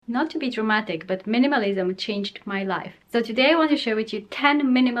not to be dramatic, but minimalism changed my life. So today I want to share with you 10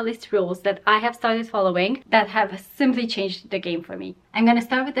 minimalist rules that I have started following that have simply changed the game for me. I'm gonna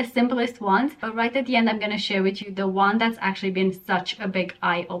start with the simplest ones, but right at the end I'm gonna share with you the one that's actually been such a big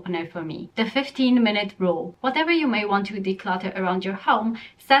eye-opener for me. The 15-minute rule. Whatever you may want to declutter around your home,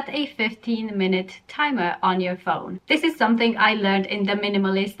 set a 15-minute timer on your phone. This is something I learned in the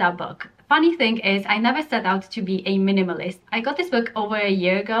Minimalist book. Funny thing is, I never set out to be a minimalist. I got this book over a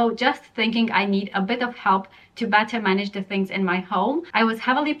year ago, just thinking I need a bit of help to better manage the things in my home. I was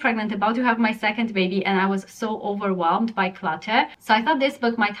heavily pregnant, about to have my second baby, and I was so overwhelmed by clutter. So I thought this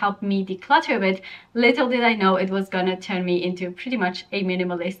book might help me declutter a bit. Little did I know it was gonna turn me into pretty much a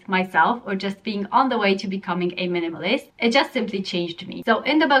minimalist myself, or just being on the way to becoming a minimalist. It just simply changed me. So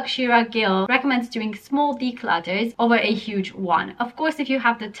in the book, Shira Gill recommends doing small declutters over a huge one. Of course, if you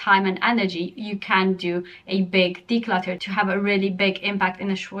have the time and energy, you can do a big declutter to have a really big impact in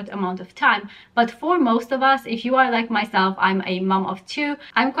a short amount of time. But for most of us, if you are like myself, I'm a mom of two,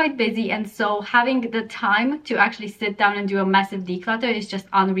 I'm quite busy, and so having the time to actually sit down and do a massive declutter is just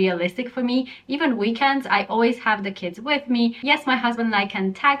unrealistic for me. Even weekends, I always have the kids with me. Yes, my husband and I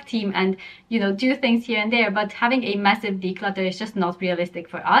can tag team and, you know, do things here and there, but having a massive declutter is just not realistic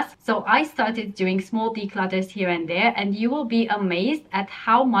for us. So I started doing small declutters here and there, and you will be amazed at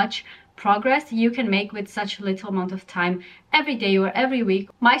how much progress you can make with such little amount of time every day or every week.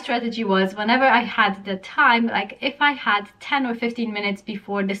 My strategy was, whenever I had the time, like if I had 10 or 15 minutes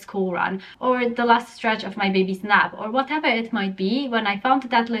before the school run or the last stretch of my baby's nap or whatever it might be, when I found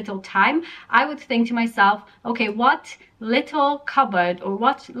that little time, I would think to myself, okay, what little cupboard or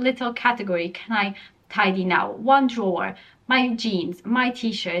what little category can I tidy now? One drawer, my jeans, my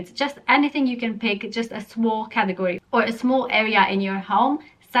t-shirts, just anything you can pick, just a small category or a small area in your home.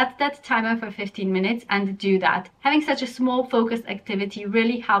 Set that timer for 15 minutes and do that. Having such a small focused activity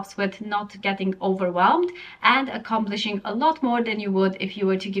really helps with not getting overwhelmed and accomplishing a lot more than you would if you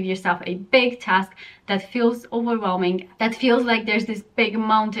were to give yourself a big task that feels overwhelming, that feels like there's this big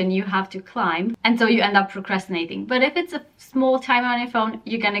mountain you have to climb, and so you end up procrastinating. But if it's a small timer on your phone,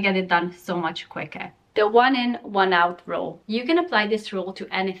 you're gonna get it done so much quicker. The one in, one out rule. You can apply this rule to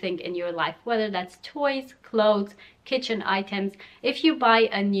anything in your life, whether that's toys, clothes, kitchen items. If you buy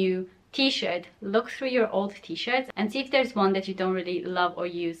a new t-shirt, look through your old t-shirts and see if there's one that you don't really love or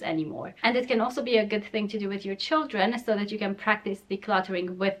use anymore. And it can also be a good thing to do with your children so that you can practice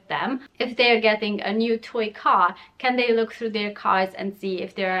decluttering with them. If they're getting a new toy car, can they look through their cars and see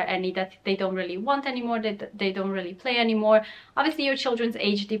if there are any that they don't really want anymore, that they don't really play anymore? Obviously, your children's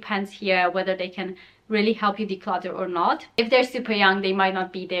age depends here, whether they can really help you declutter or not. If they're super young, they might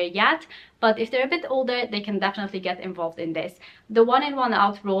not be there yet, but if they're a bit older, they can definitely get involved in this. The one in, one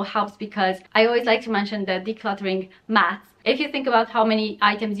out rule helps because I always like to mention the decluttering maths. If you think about how many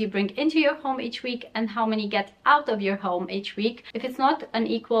items you bring into your home each week and how many get out of your home each week, if it's not an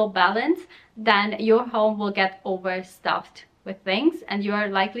equal balance, then your home will get overstuffed with things and you are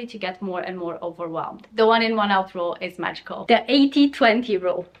likely to get more and more overwhelmed. The one in, one out rule is magical. The 80-20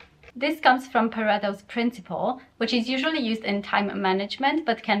 rule. This comes from Pareto's principle, which is usually used in time management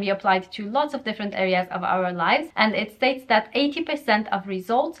but can be applied to lots of different areas of our lives. And it states that 80% of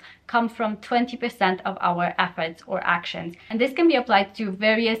results come from 20% of our efforts or actions. And this can be applied to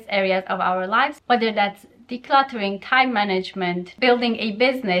various areas of our lives, whether that's decluttering, time management, building a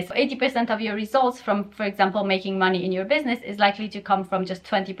business. 80% of your results from, for example, making money in your business is likely to come from just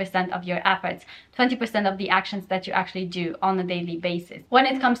 20% of your efforts, 20% of the actions that you actually do on a daily basis. When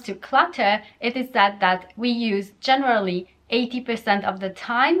it comes to clutter, it is said that we use generally 80% of the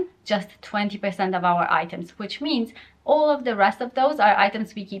time, just 20% of our items, which means all of the rest of those are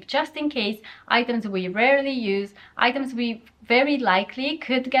items we keep just in case, items we rarely use, items we very likely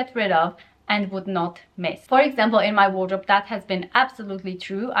could get rid of and would not miss. For example, in my wardrobe, that has been absolutely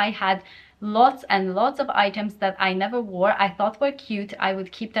true. I had lots and lots of items that I never wore. I thought were cute. I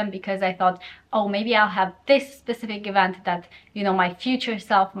would keep them because I thought, oh, maybe I'll have this specific event that, you know, my future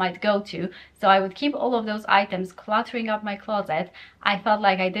self might go to. So I would keep all of those items cluttering up my closet. I felt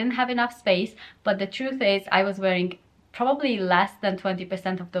like I didn't have enough space, but the truth is I was wearing probably less than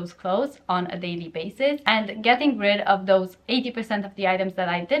 20% of those clothes on a daily basis, and getting rid of those 80% of the items that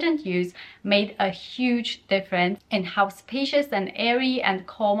I didn't use made a huge difference in how spacious and airy and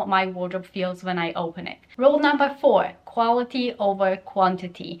calm my wardrobe feels when I open it. Rule number 4, quality over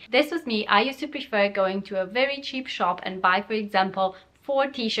quantity. This was me. I used to prefer going to a very cheap shop and buy, for example,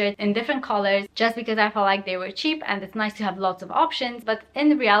 4 t-shirts in different colors just because I felt like they were cheap and it's nice to have lots of options, but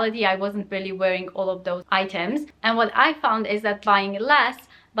in reality I wasn't really wearing all of those items. And what I found is that buying less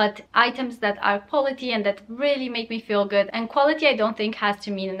but items that are quality and that really make me feel good. And quality I don't think has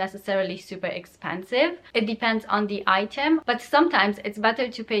to mean necessarily super expensive. It depends on the item, but sometimes it's better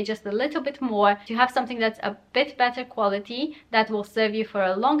to pay just a little bit more to have something that's a bit better quality, that will serve you for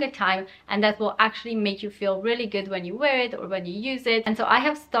a longer time, and that will actually make you feel really good when you wear it or when you use it. And so I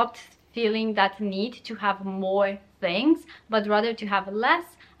have stopped feeling that need to have more things, but rather to have less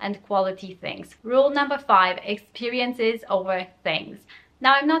and quality things. Rule number 5, experiences over things.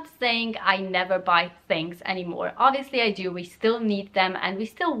 Now, I'm not saying I never buy things anymore. Obviously I do. We still need them and we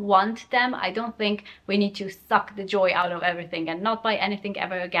still want them. I don't think we need to suck the joy out of everything and not buy anything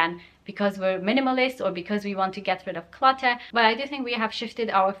ever again because we're minimalist or because we want to get rid of clutter. But I do think we have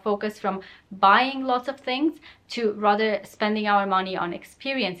shifted our focus from buying lots of things to rather spending our money on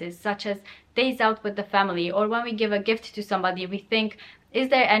experiences, such as days out with the family, or when we give a gift to somebody, we think, is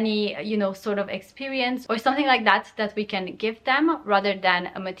there any, sort of experience or something like that that we can give them rather than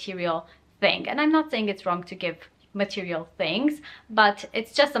a material thing? And I'm not saying it's wrong to give material things, but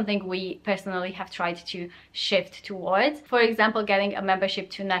it's just something we personally have tried to shift towards. For example, getting a membership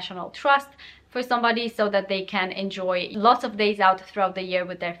to National Trust for somebody so that they can enjoy lots of days out throughout the year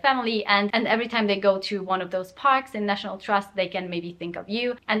with their family, and every time they go to one of those parks in National Trust, they can maybe think of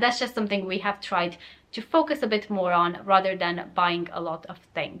you. And that's just something we have tried to focus a bit more on rather than buying a lot of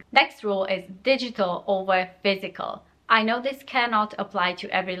things. Next rule is digital over physical. I know this cannot apply to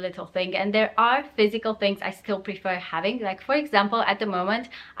every little thing, and there are physical things I still prefer having. Like, for example, at the moment,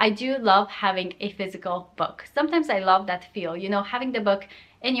 I do love having a physical book. Sometimes I love that feel, having the book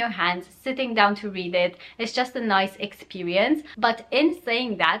in your hands, sitting down to read it. It's just a nice experience. But in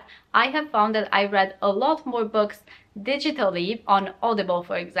saying that, I have found that I read a lot more books digitally on Audible,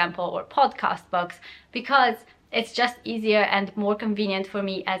 for example, or podcast books, because it's just easier and more convenient for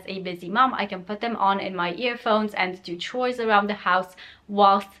me as a busy mom. I can put them on in my earphones and do chores around the house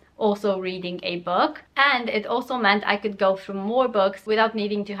whilst also reading a book. And it also meant I could go through more books without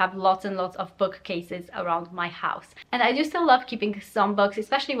needing to have lots and lots of bookcases around my house. And I do still love keeping some books,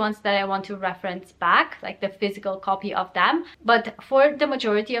 especially ones that I want to reference back, like the physical copy of them. But for the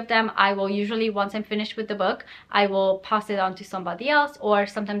majority of them, I will usually, once I'm finished with the book, I will pass it on to somebody else, or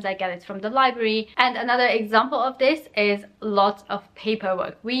sometimes I get it from the library. And another example of this is lots of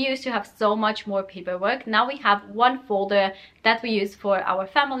paperwork. We used to have so much more paperwork. Now we have one folder that we use for our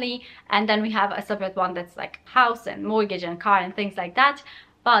family, and then we have a separate one that's like house and mortgage and car and things like that.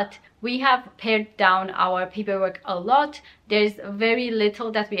 But we have pared down our paperwork a lot. There's very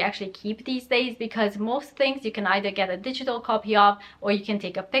little that we actually keep these days, because most things you can either get a digital copy of, or you can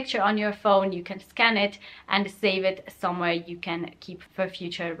take a picture on your phone, you can scan it and save it somewhere you can keep for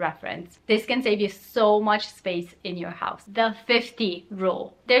future reference. This can save you so much space in your house. The 50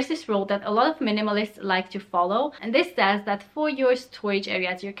 rule. There's this rule that a lot of minimalists like to follow, and this says that for your storage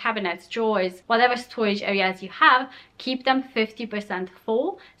areas, your cabinets, drawers, whatever storage areas you have, keep them 50%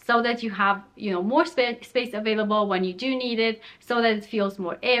 full, so that you have, more space available when you do need it, so that it feels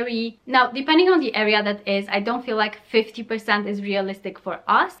more airy. Now, depending on the area that is, I don't feel like 50% is realistic for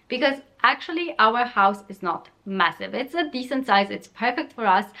us, because actually our house is not massive. It's a decent size. It's perfect for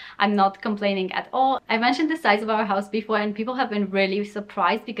us. I'm not complaining at all. I mentioned the size of our house before, and people have been really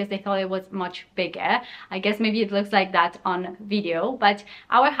surprised because they thought it was much bigger. I guess maybe it looks like that on video, but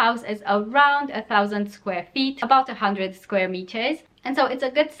our house is around 1,000 square feet, about 100 square meters. And so it's a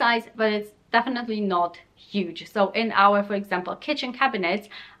good size, but it's definitely not huge. So in our, for example, kitchen cabinets,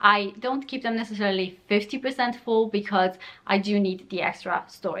 I don't keep them necessarily 50% full because I do need the extra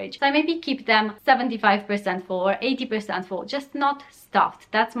storage. So I maybe keep them 75% full or 80% full, just not stuffed.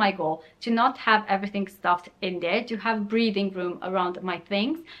 That's my goal, to not have everything stuffed in there, to have breathing room around my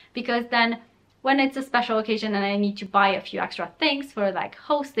things, because then when it's a special occasion and I need to buy a few extra things for like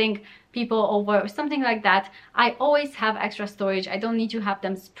hosting people over or something like that, I always have extra storage. I don't need to have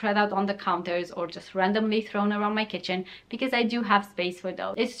them spread out on the counters or just randomly thrown around my kitchen, because I do have space for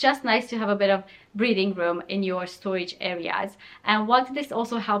those. It's just nice to have a bit of breathing room in your storage areas. And what this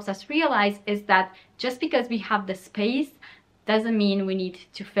also helps us realize is that just because we have the space doesn't mean we need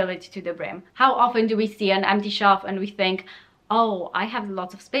to fill it to the brim. How often do we see an empty shelf and we think, oh, I have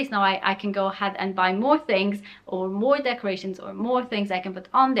lots of space now, I can go ahead and buy more things or more decorations or more things I can put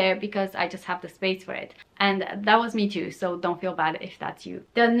on there because I just have the space for it. And that was me too, so don't feel bad if that's you.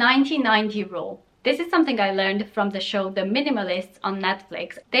 The 90-90 rule. This is something I learned from the show The Minimalists on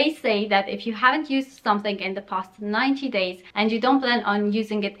Netflix. They say that if you haven't used something in the past 90 days and you don't plan on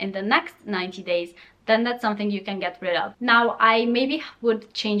using it in the next 90 days, then that's something you can get rid of. Now, I maybe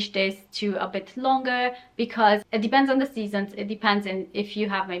would change this to a bit longer, because it depends on the seasons. It depends on if you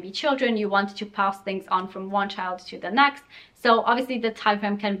have maybe children, you want to pass things on from one child to the next. So obviously the time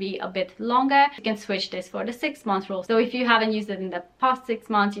frame can be a bit longer. You can switch this for the 6-month rule. So if you haven't used it in the past 6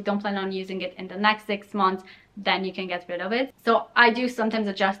 months, you don't plan on using it in the next 6 months, then you can get rid of it. So I do sometimes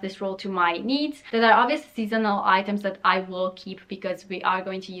adjust this rule to my needs. There are obviously seasonal items that I will keep because we are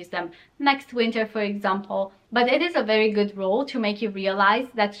going to use them next winter, for example. But it is a very good rule to make you realize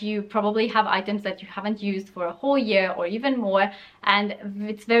that you probably have items that you haven't used for a whole year or even more, and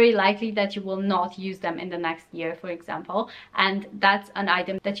it's very likely that you will not use them in the next year, for example, and that's an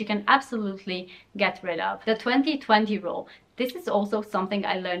item that you can absolutely get rid of. The 2020 rule. This is also something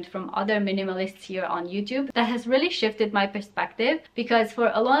I learned from other minimalists here on YouTube that has really shifted my perspective, because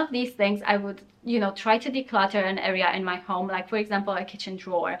for a lot of these things I would, try to declutter an area in my home, like for example a kitchen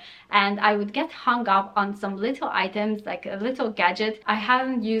drawer, and I would get hung up on some little items, like a little gadget. I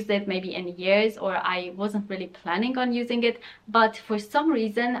haven't used it maybe in years, or I wasn't really planning on using it, but for some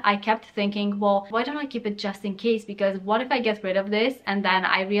reason I kept thinking, well, why don't I keep it just in case? Because what if I get rid of this and then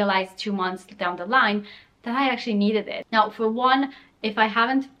I realize 2 months down the line that I actually needed it. Now, for one, if I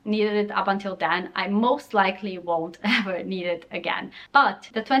haven't needed it up until then, I most likely won't ever need it again. But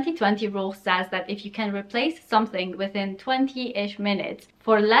the 2020 rule says that if you can replace something within 20-ish minutes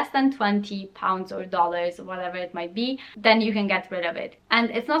for less than 20 pounds or dollars or whatever it might be, then you can get rid of it.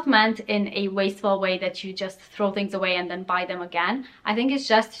 And it's not meant in a wasteful way that you just throw things away and then buy them again. I think it's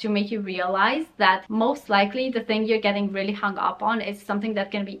just to make you realize that most likely the thing you're getting really hung up on is something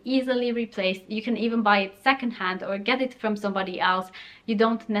that can be easily replaced. You can even buy it secondhand or get it from somebody else. You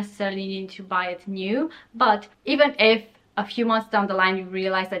don't necessarily need to buy it new. But even if a few months down the line you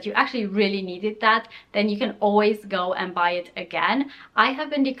realize that you actually really needed that, then you can always go and buy it again. I have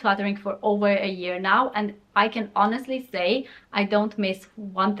been decluttering for over a year now, and I can honestly say I don't miss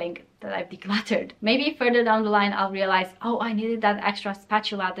one thing that I've decluttered. Maybe further down the line I'll realize, oh, I needed that extra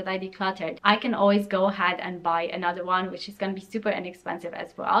spatula that I decluttered. I can always go ahead and buy another one, which is going to be super inexpensive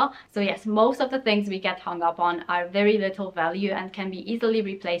as well. So yes, most of the things we get hung up on are very little value and can be easily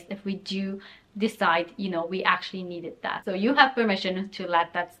replaced if we do decide, we actually needed that. So you have permission to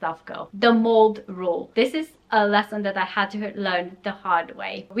let that stuff go. The mold rule. This is a lesson that I had to learn the hard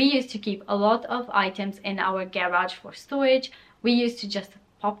way. We used to keep a lot of items in our garage for storage. We used to just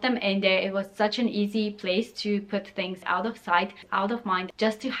pop them in there. It was such an easy place to put things out of sight, out of mind,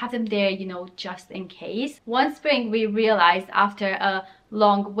 just to have them there, just in case. One spring we realized after a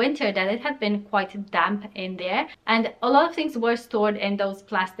long winter that it had been quite damp in there, and a lot of things were stored in those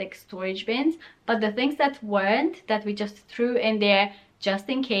plastic storage bins, but the things that weren't, that we just threw in there just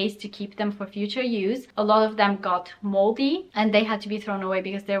in case to keep them for future use, a lot of them got moldy and they had to be thrown away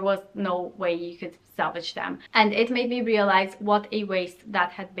because there was no way you could salvage them. And it made me realize what a waste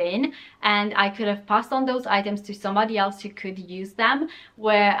that had been, and I could have passed on those items to somebody else who could use them,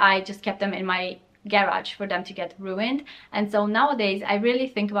 where I just kept them in my garage for them to get ruined. And so nowadays I really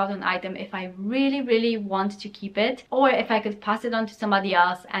think about an item if I really want to keep it, or if I could pass it on to somebody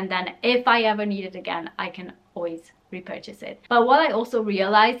else, and then if I ever need it again, I can always repurchase it. But what I also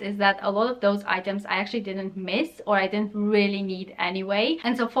realized is that a lot of those items I actually didn't miss, or I didn't really need anyway.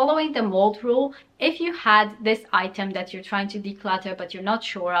 And so following the mold rule, if you had this item that you're trying to declutter but you're not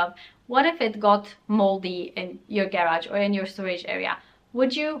sure of, what if it got moldy in your garage or in your storage area?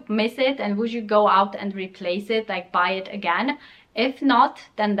 Would you miss it, and would you go out and replace it, like buy it again? If not,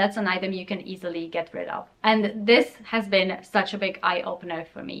 then that's an item you can easily get rid of. And this has been such a big eye-opener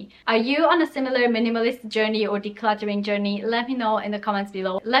for me. Are you on a similar minimalist journey or decluttering journey? Let me know in the comments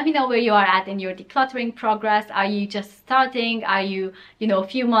below. Let me know where you are at in your decluttering progress. Are you just starting? Are you, a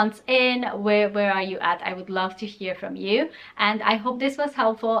few months in? Where are you at? I would love to hear from you. And I hope this was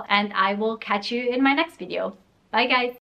helpful, and I will catch you in my next video. Bye guys!